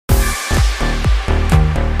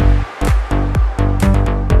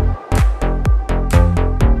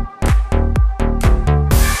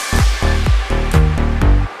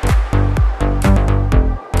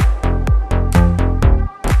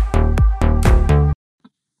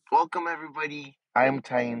Welcome, everybody. I'm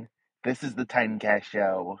Tyne. This is the Tinecast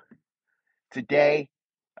Show. Today,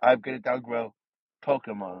 I'm going to talk about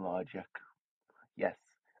Pokemon logic. Yes,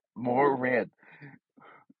 more rant.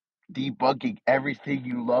 Debugging everything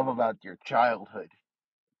you love about your childhood.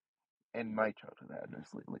 And my childhood,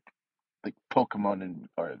 honestly. Like Pokemon and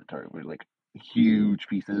Avatar were like huge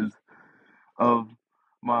pieces of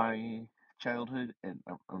my childhood, and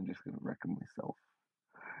I'm just going to wreck myself.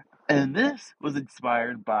 And this was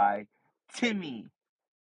inspired by Timmy.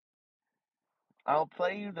 I'll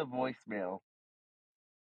play you the voicemail.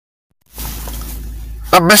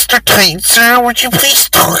 Mr. Titan, sir, would you please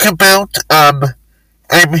talk about, Pokemon,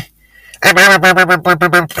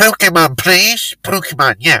 please?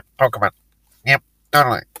 Pokemon, yeah, Pokemon. Yep,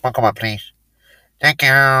 totally. Pokemon, please. Thank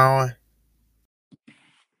you.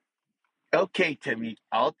 Okay, Timmy,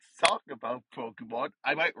 I'll talk about Pokemon.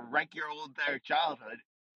 I might wreck your whole entire childhood,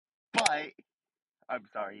 but I'm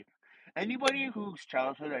sorry. Anybody whose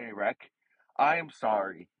childhood I wreck, I am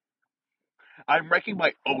sorry. I'm wrecking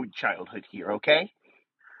my own childhood here, okay?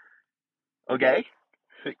 Okay?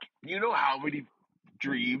 Like, you know how many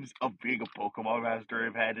dreams of being a Pokemon master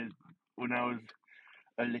I've had when I was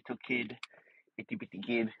a little kid, itty bitty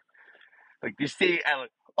kid? Like, just say,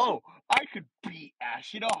 oh, I could beat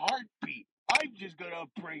Ash in a heartbeat. I'm just gonna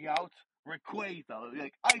bring out Rayquaza.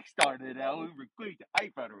 Like, I started out with Rayquaza.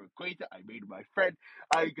 I found a Rayquaza. I made my friend.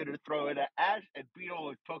 I'm gonna throw it at Ash and beat all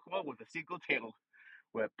his Pokemon with a single tail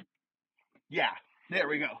whip. Yeah, there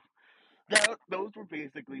we go. Those were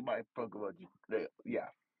basically my Pokemon. Yeah.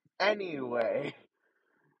 Anyway,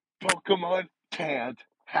 Pokemon can't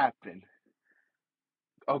happen.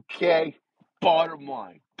 Okay? Bottom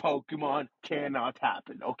line, Pokemon cannot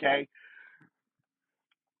happen, okay?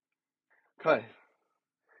 Cause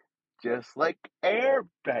just like air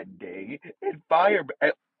bending and fire,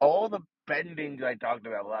 all the bendings I talked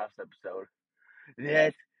about last episode,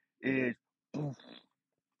 this is,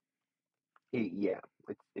 yeah,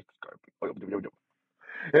 it's garbage.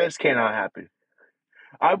 This cannot happen.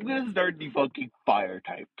 I'm gonna start debunking fire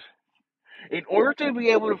types. In order to be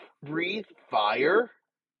able to breathe fire,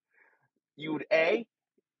 you would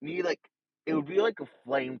need like it would be like a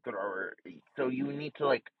flamethrower. So you need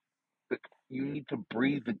to you need to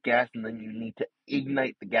breathe the gas and then you need to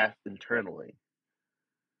ignite the gas internally.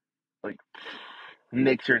 Like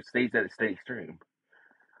make sure it stays at a steady stream.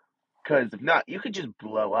 Because if not, you could just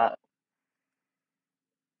blow up.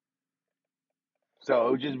 So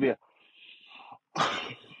it would just be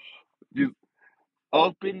just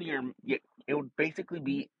open your. It would basically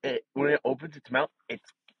be when it opens its mouth, it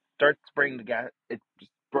starts spraying the gas. It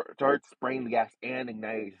starts spraying the gas and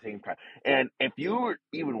igniting at the same time. And if you were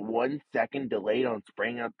even 1 second delayed on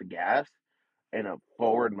spraying out the gas in a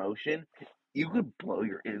forward motion, you could blow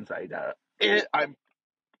your inside out. I'm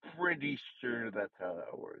pretty sure that's how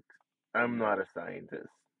that works. I'm not a scientist.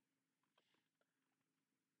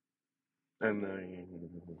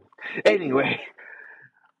 Anyway,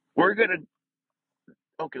 we're gonna.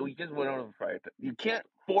 Okay, we just went on a fire. You can't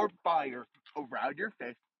form fire around your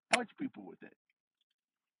fist, punch people with it.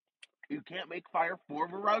 You can't make fire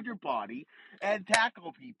form around your body and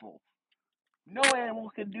tackle people. No animal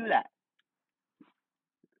can do that.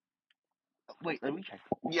 Wait, let me check.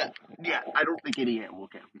 Yeah, I don't think any animal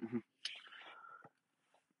can.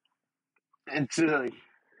 It's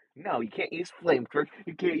no, you can't use flamethrower.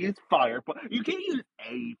 You can't use fire. You can't use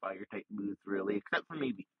any fire type moves really, except for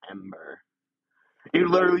maybe ember. It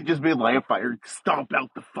would literally just be light a fire, stomp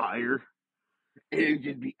out the fire. It would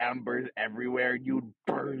just be embers everywhere. You would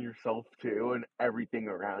burn yourself too, and everything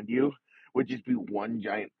around you would just be one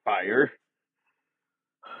giant fire.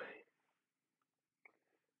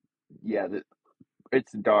 Yeah,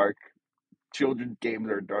 it's dark. Children's games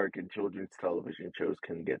are dark, and children's television shows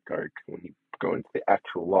can get dark when you go into the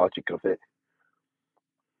actual logic of it.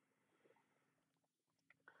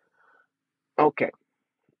 Okay.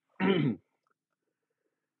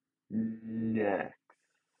 Next,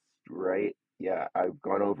 right? Yeah, I've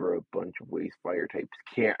gone over a bunch of ways fire types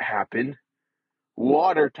can't happen.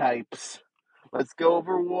 Water types. Let's go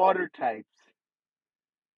over water types.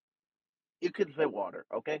 You can say water,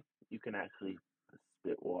 okay? You can actually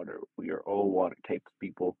spit water. We are all water types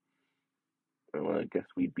people. Well, I guess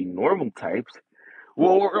we'd be normal types.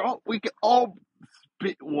 Well, we can all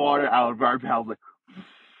spit water out of our mouths, like,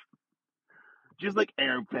 just like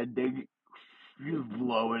air bending. You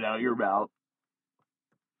blow it out your mouth.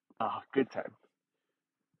 Ah, good time.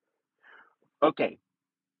 Okay,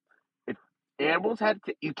 if animals had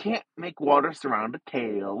to, you can't make water surround a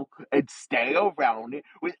tail and stay around it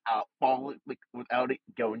without falling, like without it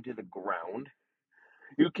going to the ground.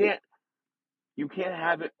 You can't. You can't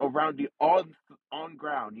have it around you on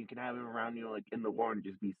ground. You can have it around you like in the water and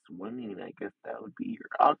just be swimming. I guess that would be your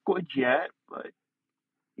aqua jet, but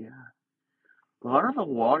yeah, a lot of the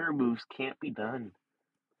water moves can't be done.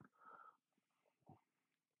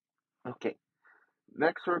 Okay,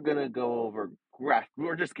 next we're gonna go over grass.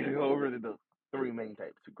 We're just gonna go over the three main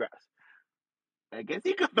types of grass. I guess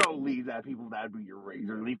you could throw leaves at people. That'd be your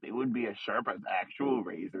razor leaf. They wouldn't be as sharp as actual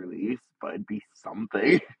razor leaves, but it'd be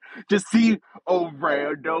something. Just see a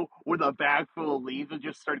rando with a bag full of leaves and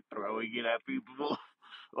just start throwing it at people.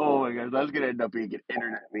 Oh my gosh, that's gonna end up being an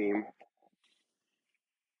internet meme.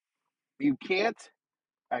 You can't.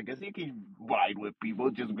 I guess you can vine with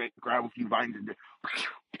people. Just grab a few vines and just.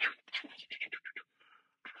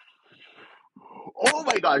 Oh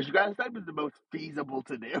my gosh, grass type is the most feasible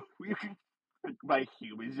to do. You can by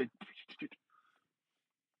humans.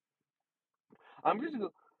 I'm just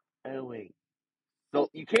gonna. Oh wait.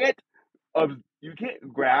 So you can't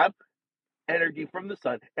grab energy from the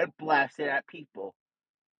sun and blast it at people.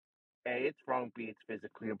 A, it's wrong. B, it's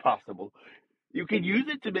physically impossible. You can use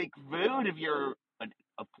it to make food if you're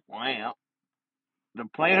a plant. The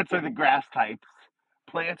plants are the grass types.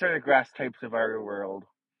 Plants are the grass types of our world.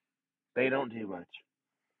 They don't do much.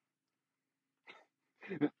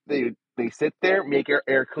 They sit there, make our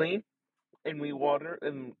air clean, and we water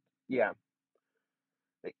and yeah,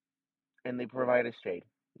 they, and they provide us shade.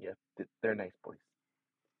 Yeah, they're nice boys.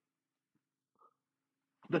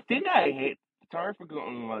 The thing I hate. Sorry for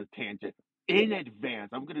going on a tangent. In advance,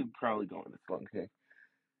 I'm gonna probably go on this long. Okay,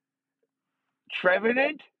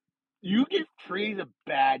 Trevenant, you give trees a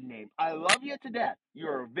bad name. I love you to death.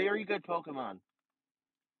 You're a very good Pokemon.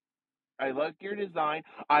 I like your design.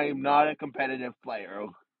 I am not a competitive player.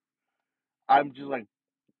 I'm just like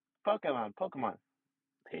Pokemon.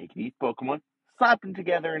 Take these Pokemon, slap them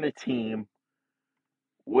together in a team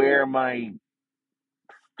where my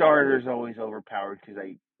starter's always overpowered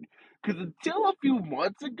because until a few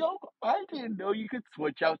months ago, I didn't know you could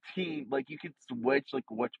switch out team. Like you could switch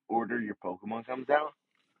like which order your Pokemon comes out,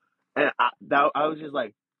 and I was just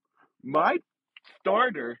like, my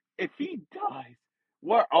starter, if he dies,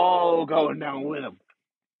 we're all going down with him.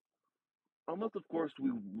 Unless, of course,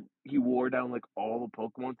 he wore down like all the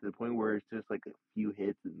Pokemon to the point where it's just like a few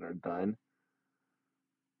hits and they're done.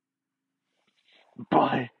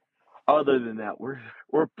 But other than that, we're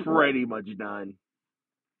pretty much done.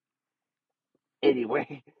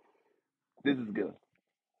 Anyway, this is good.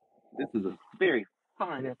 This is a very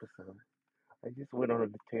fine episode. I just went on a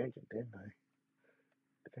tangent, didn't I?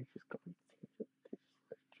 Did I just go on a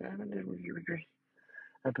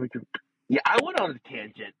tangent? Yeah, I went on a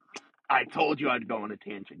tangent. I told you I'd go on a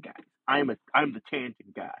tangent, guys. I'm the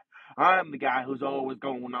tangent guy. I'm the guy who's always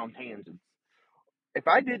going on tangents. If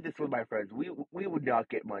I did this with my friends, we would not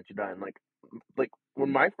get much done. Like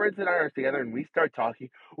when my friends and I are together and we start talking,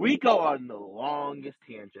 we go on the longest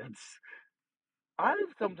tangents. I've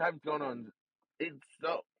sometimes gone on it's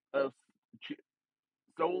uh,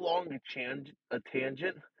 so long a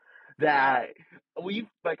tangent that we've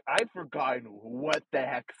like I've forgotten what the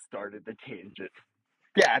heck started the tangent.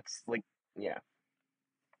 That's like yeah,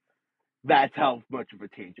 that's how much of a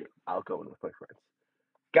tangent I'll go in with my friends.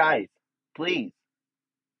 Guys, please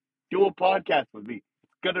do a podcast with me.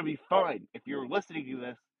 It's gonna be fun. If you're listening to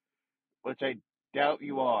this, which I doubt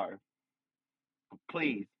you are,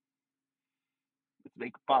 please let's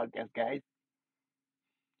make a podcast, guys.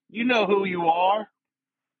 You know who you are.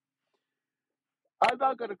 I'm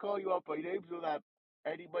not gonna call you out by name so that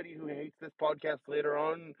anybody who hates this podcast later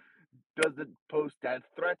on doesn't post death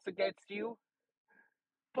threats against you.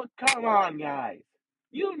 But come on, guys.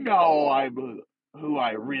 You know who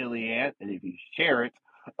I really am, and if you share it,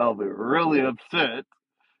 I'll be really upset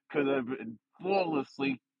because I've been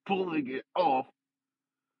flawlessly pulling it off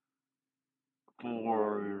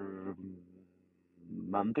for a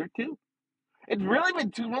month or two. It's really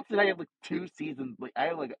been 2 months, and I have like 2 seasons. Like I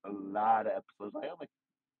have like a lot of episodes. I have like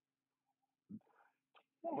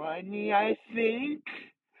 20, I think.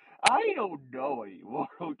 I don't know anymore.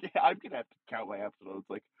 Okay, I'm gonna have to count my episodes.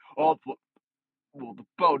 Like all the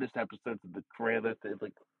bonus episodes of the trailer,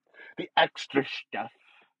 like the extra stuff.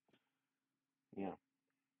 Yeah.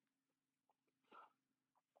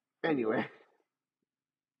 Anyway,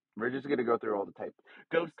 we're just gonna go through all the types.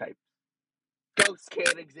 Ghost types. Ghosts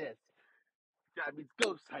can't exist. That means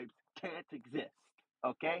ghost types can't exist.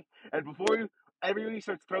 Okay? And before everybody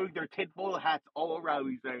starts throwing their tinfoil hats all around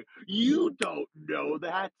me saying, you don't know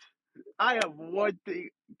that. I have one thing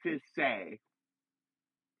to say.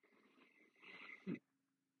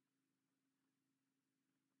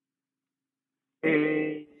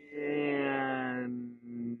 And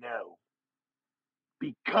no.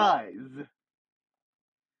 because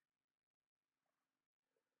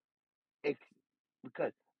it's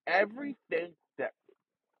because everything that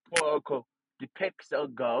quote unquote depicts a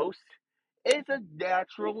ghost is a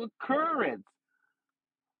natural occurrence.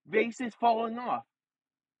 Vases falling off.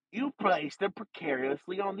 You placed them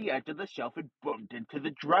precariously on the edge of the shelf and bumped into the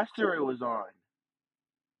dresser it was on.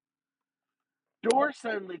 Door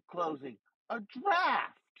suddenly closing. A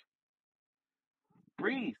draft.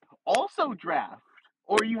 Breeze. Also draft.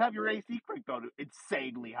 Or you have your AC cranked on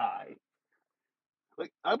insanely high.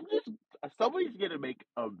 Like, somebody's gonna make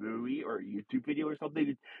a movie or a YouTube video or something.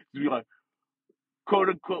 It's gonna be like, quote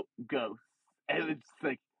unquote, ghosts. And it's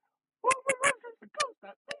like, oh my God, there's a ghost.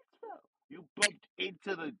 That vase fell. You bumped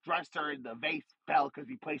into the dresser and the vase fell because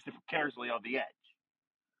you placed it carelessly on the edge.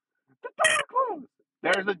 The door closed.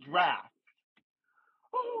 There's a draft.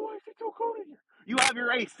 Oh, why is it so cold in here? You have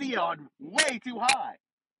your AC on way too high.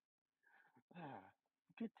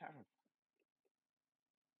 Good time.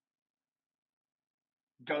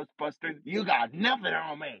 Ghostbusters, you got nothing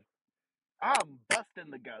on me. I'm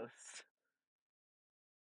busting the ghosts.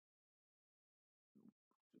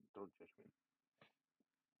 Don't judge me.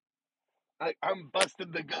 I'm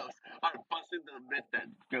busting the ghost. I'm busting the myth that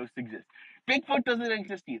ghosts exist. Bigfoot doesn't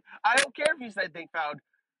exist to you. I don't care if you said they found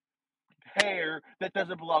hair that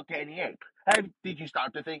doesn't belong to any ape. Did you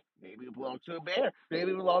stop to think maybe it belongs to a bear?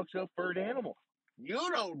 Maybe it belongs to a furred animal?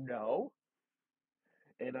 You don't know.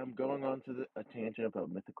 And I'm going on to a tangent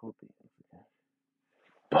about mythical beings. Okay?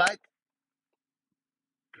 But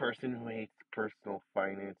person who hates personal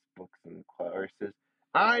finance books and courses,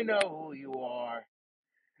 I know who you are.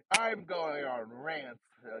 I'm going on rants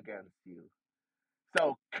against you.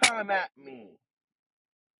 So come at me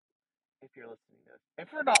if you're listening to this.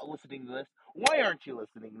 If you're not listening to this, why aren't you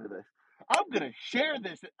listening to this? I'm going to share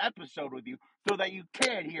this episode with you so that you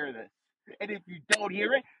can hear this. And if you don't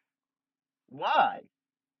hear it, why?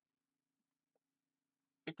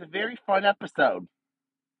 It's a very fun episode.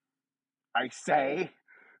 I say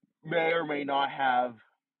may or may not have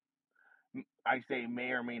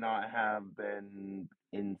been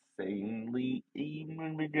insanely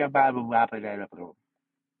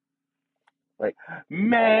like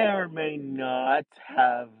may or may not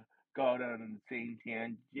have gone on insane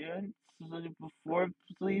tangents before.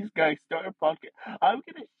 Please, guys, start a podcast. I'm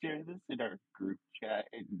gonna share this in our group chat,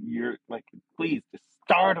 and you're like, please just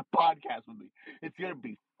start a podcast with me. It's gonna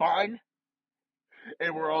be fun,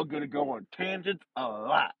 and we're all gonna go on tangents a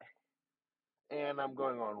lot. And I'm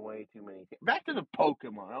going on way too many. Back to the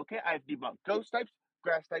Pokemon, okay? I've debunked ghost types,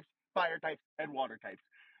 grass types, fire types, and water types.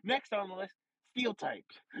 Next on the list, steel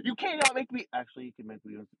types. You cannot make me. Actually, you can make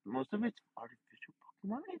me. Most of it's artificial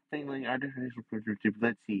Pokemon. I think like artificial Pokemon.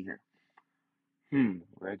 Let's see here.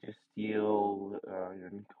 Registeel,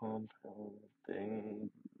 compound thing,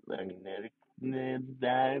 magnetic.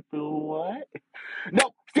 What?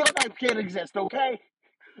 No, steel types can't exist, okay?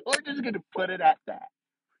 We're just gonna put it at that.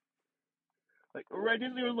 Like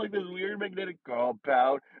Registeel was like this weird magnetic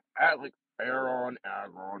compound at like Aeron,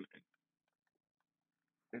 Agron.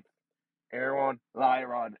 It's Aeron,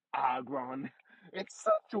 Lyron, Agron. It's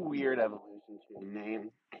such a weird evolution chain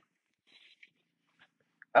name.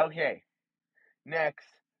 Okay, next,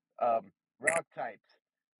 rock types.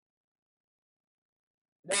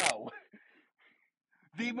 No,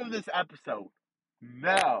 theme of this episode.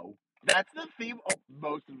 No, that's the theme of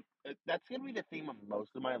most of. That's gonna be the theme of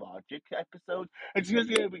most of my logic episodes. It's just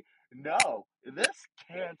gonna be no. This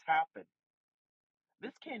can't happen.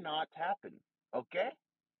 This cannot happen. Okay.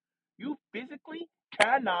 You physically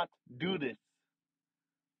cannot do this.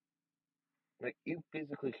 Like you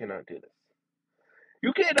physically cannot do this.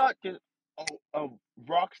 You cannot just a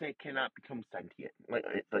rock snake cannot become sentient. Like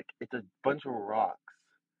it's a bunch of rocks.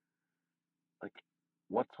 Like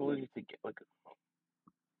what's holding it together? Like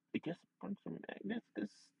I guess a bunch of magnets to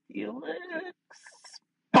steal it.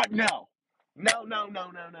 But no, no.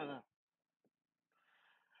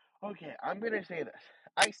 Okay, I'm gonna say this.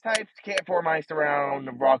 Ice types can't form ice around.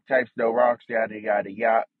 Rock types, no rocks. Yada yada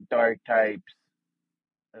yada. Dark types.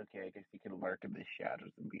 Okay, I guess you can lurk in the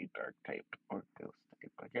shadows and be a dark type or ghost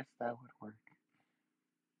type. I guess that would work.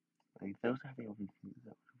 Like those are the only things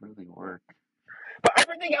that would really work. But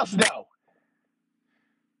everything else, no.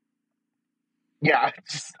 Yeah,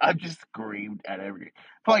 I just screamed at every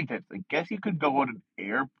flight tips. I guess you could go on an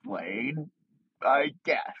airplane. I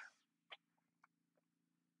guess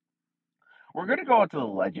we're gonna go on to the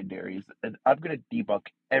legendaries, and I'm gonna debunk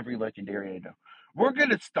every legendary I know. We're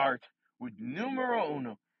gonna start with numero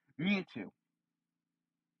uno, Mewtwo.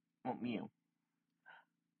 Oh, Mew.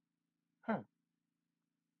 Huh?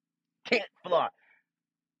 Can't fly.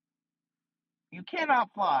 You cannot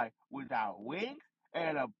fly without wings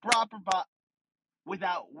and a proper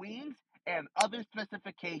without wings and other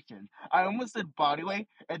specifications. I almost said body weight,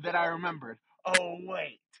 and then I remembered. Oh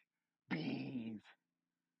wait, bees,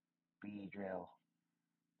 bee drill.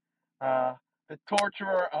 The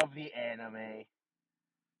torturer of the anime,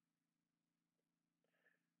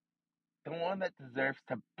 the one that deserves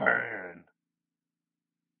to burn.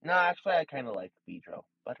 No, actually, I kind of like bee drill,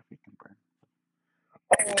 but if we can burn.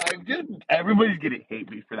 Oh, everybody's gonna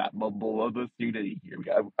hate me for that mumble of this dude that hear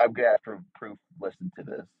me. I'm gonna have to proof listen to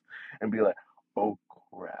this and be like, oh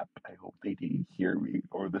crap, I hope they didn't hear me,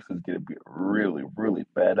 or this is gonna be a really, really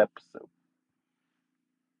bad episode.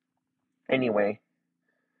 Anyway,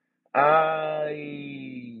 I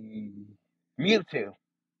Mewtwo.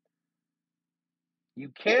 You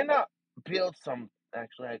cannot build some.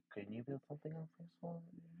 Actually, can you build something else?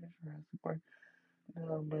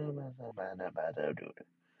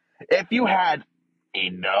 If you had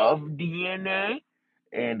enough DNA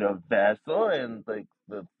and a vessel and like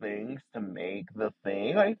the things to make the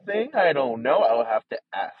thing, I think. I don't know. I'll have to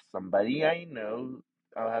ask somebody I know.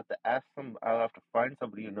 I'll have to ask some. I'll have to find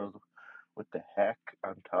somebody who knows what the heck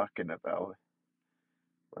I'm talking about.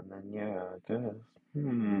 And then yeah, I guess.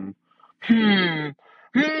 Hmm. Hmm.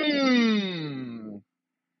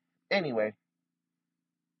 Anyway,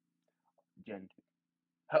 Gen 2.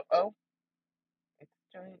 Oh, it's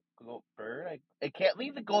a giant gold bird. I can't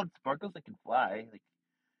leave the gold sparkles. I can fly. Like,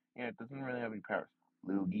 yeah, it doesn't really have any powers.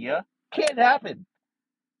 Lugia? Can't happen.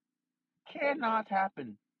 Cannot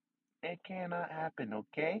happen. It cannot happen,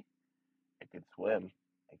 okay? I can swim.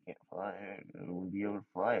 I can't fly. I wouldn't be able to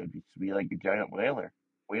fly. I'd just be like a giant whaler.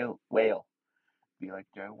 Whale. Be like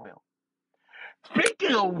a giant whale.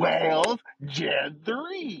 Speaking of whales, Gen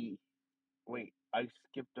 3. Wait, I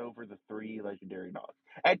skipped over the 3 legendary dogs.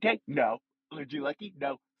 Entei, no. Lucky,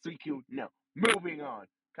 no. Suicune, no. Moving on.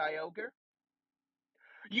 Kyogre?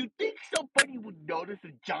 You think somebody would notice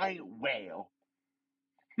a giant whale?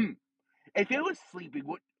 If it was sleeping,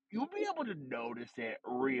 you'd be able to notice it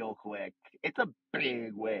real quick. It's a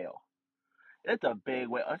big whale. It's a big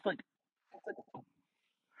whale.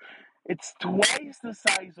 It's twice the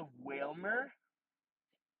size of Whalmer.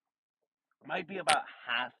 Might be about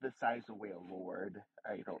half the size of Whale Lord.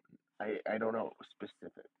 I don't know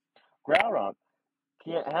specific. Groudon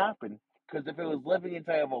can't happen because if it was living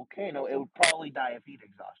inside a volcano, it would probably die of heat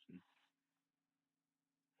exhaustion.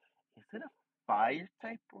 Is it a fire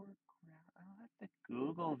type or I'll have to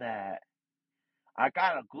Google that. I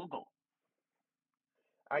gotta Google.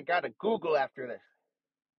 I gotta Google after this.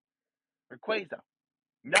 Rayquaza.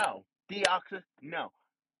 No. Deoxys. No.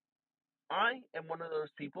 I am one of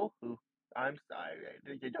those people who I'm sorry.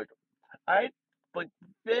 I but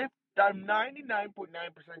I'm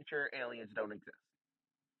 99.9% sure aliens don't exist.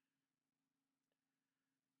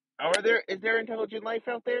 Is there intelligent life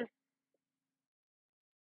out there?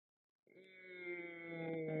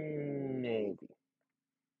 Maybe.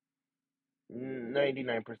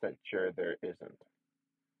 99% sure there isn't.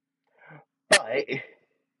 But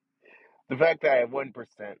the fact that I have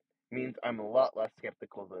 1% means I'm a lot less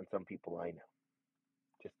skeptical than some people I know.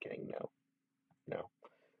 Just kidding. No. No.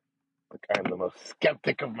 Like, I'm the most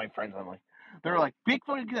skeptic of my friends. They're like,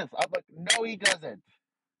 Bigfoot exists. I'm like, no, he doesn't.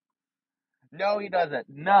 No, he doesn't.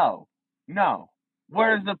 No. No.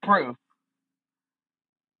 Where's the proof?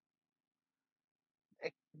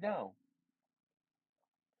 No.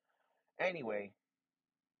 Anyway,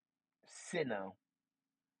 Sinnoh.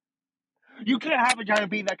 You can't have a giant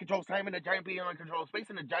being that controls time and a giant being that controls space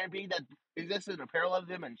and a giant being that exists in a parallel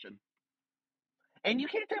dimension. And you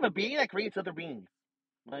can't have a being that creates other beings.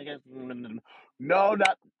 I guess no,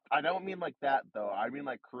 not. I don't mean like that though. I mean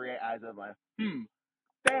like create as in like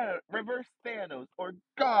reverse Thanos or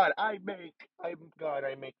God. I make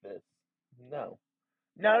this. No,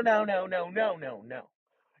 no, no, no, no, no, no, no,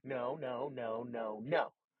 no, no, no, no,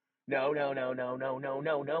 no. No, no, no, no, no, no,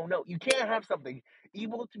 no, no, no. You can't have something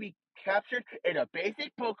able to be captured in a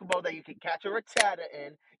basic Pokemon that you can catch a Rattata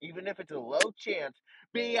in, even if it's a low chance,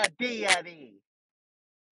 be a deity.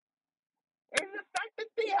 And the fact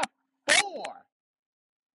that they have four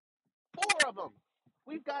of them.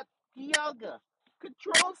 We've got Dialga,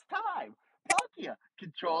 controls time. Palkia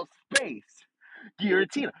controls space.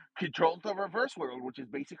 Giratina controls the reverse world, which is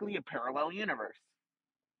basically a parallel universe.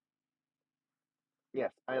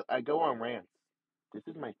 Yes, I go on rants. This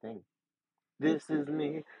is my thing. This is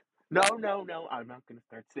me. No, no, no. I'm not going to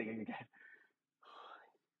start singing again.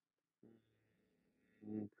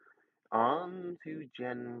 On to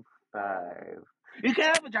Gen 5. You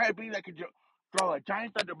can't have a giant being that can throw a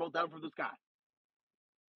giant thunderbolt down from the sky.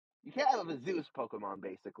 You can't have a Zeus Pokemon,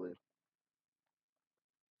 basically.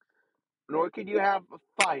 nor can you have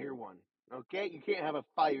a fire one. Okay, you can't have a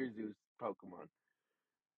fire Zeus Pokemon.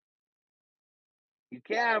 You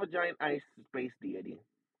can't have a giant ice space deity.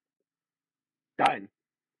 Done.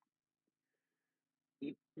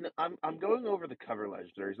 I'm going over the cover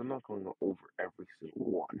legendaries. I'm not going over every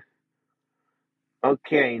single one.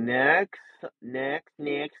 Okay, next.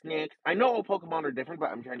 I know all Pokemon are different, but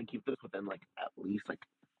I'm trying to keep this within like at least like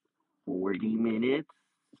 40 minutes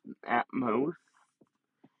at most.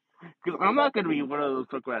 Because I'm not going to be one of those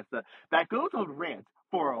Pokemon that goes on rants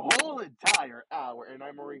for a whole entire hour, and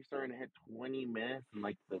I'm already starting to hit 20 minutes and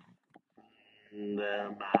like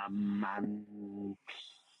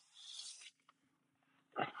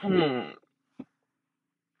hmm.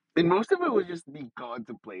 And most of it was just me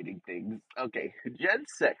contemplating things. Okay, Gen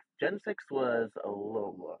 6. Gen 6 was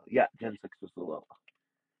Alola. Yeah, Gen 6 was Alola.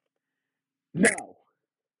 No,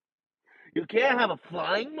 you can't have a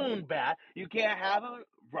flying moon bat. You can't have a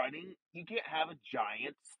running. You can't have a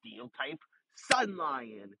giant steel type sun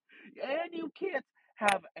lion. And you can't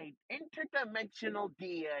have an interdimensional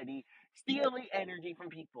deity stealing energy from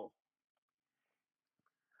people.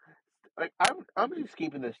 Like I'm just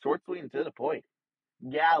keeping this short, sweet, and to the point.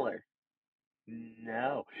 Galler.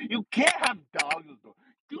 No. You can't have dogs.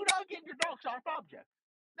 Do not give your dog sharp objects.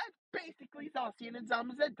 That's basically Zacian and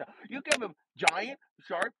Zamazenta. You give them giant,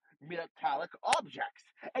 sharp, metallic objects,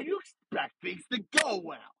 and you expect things to go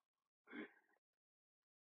well.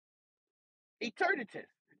 Eternatus.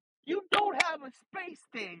 You don't have a space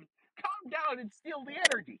thing. Calm down and steal the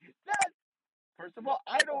energy. That, first of all,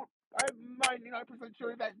 I'm 99%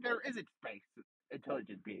 sure that there isn't space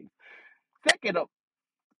intelligent beings. Second of,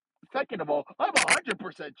 Second of all, I'm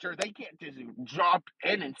 100% sure they can't just drop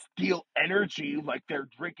in and steal energy like they're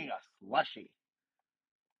drinking a slushy.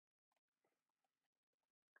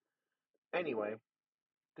 Anyway,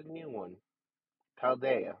 the new one,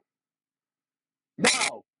 Paldea.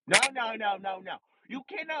 No. You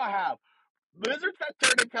cannot have lizards that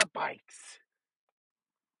turn into bikes.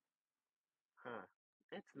 Huh.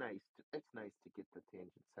 It's nice to get the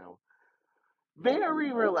tangents out.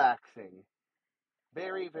 Very relaxing.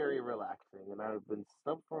 Very relaxing. And I've been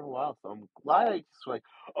stumped for a while, so I'm glad I just like,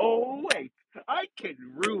 oh wait, I can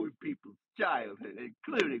ruin people's childhood,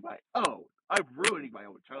 including my own. I'm ruining my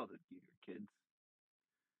own childhood here, kids.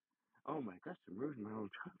 Oh my gosh, I'm ruining my own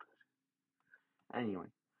childhood. Anyway,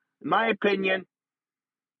 in my opinion,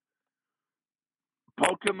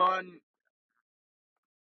 Pokemon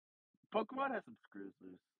Pokemon has some screws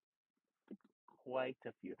loose. Quite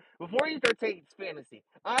a few. Before you start saying it's fantasy,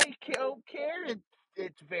 I don't care.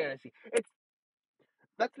 It's fantasy.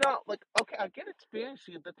 That's not like okay. I get it's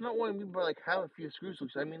fantasy. That's not what I mean by like have a few screws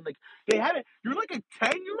loose. I mean like they had it. You're like a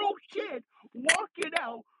 10-year-old kid walking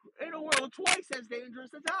out in a world twice as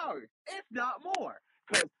dangerous as ours, if not more.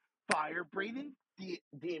 Because fire breathing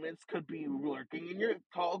demons could be lurking in your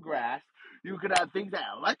tall grass. You could have things that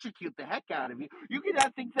electrocute the heck out of you. You could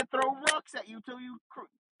have things that throw rocks at you till you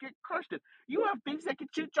get crushed. You have things that can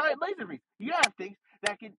shoot giant laser beams. You have things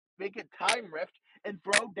that can make a time rift and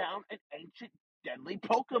throw down an ancient deadly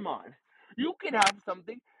Pokemon. You can have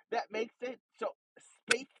something that makes it so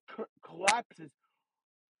space collapses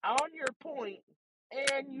on your point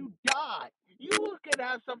and you die. You can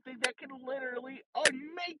have something that can literally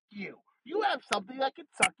unmake you. You have something that can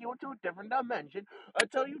suck you into a different dimension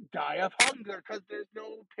until you die of hunger because there's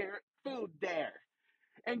no apparent food there.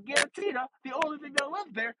 And Giratina, the only thing that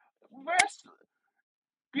lives there, rests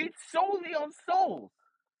beats solely on souls.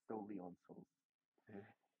 Solely on souls.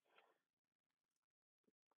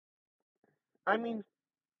 I mean,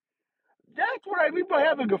 that's what I mean by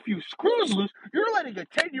having a few screws loose. You're letting a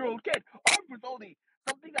 10-year-old kid armed with only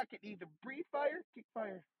something that can either breathe fire, kick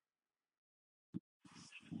fire.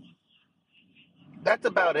 That's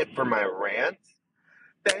about it for my rant.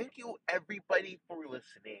 Thank you, everybody, for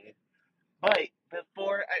listening. But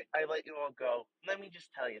before I let you all go, let me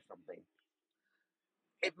just tell you something.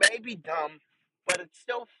 It may be dumb, but it's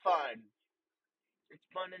still fun. It's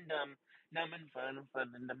fun and dumb, dumb and fun, and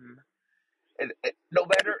fun and dumb. No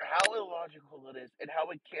matter how illogical it is and how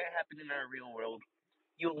it can't happen in our real world,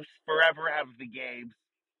 you'll forever have the games.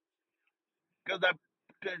 Because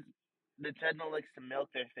Nintendo likes to milk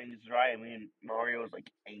their things dry. I mean, Mario is like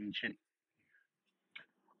ancient.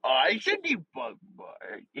 I should debug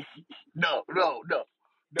Mario. No.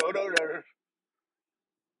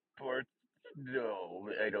 Ports. No,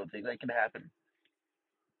 I don't think that can happen.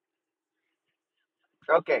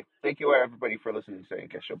 Okay, thank you everybody for listening to Saying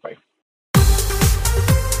Show. Bye.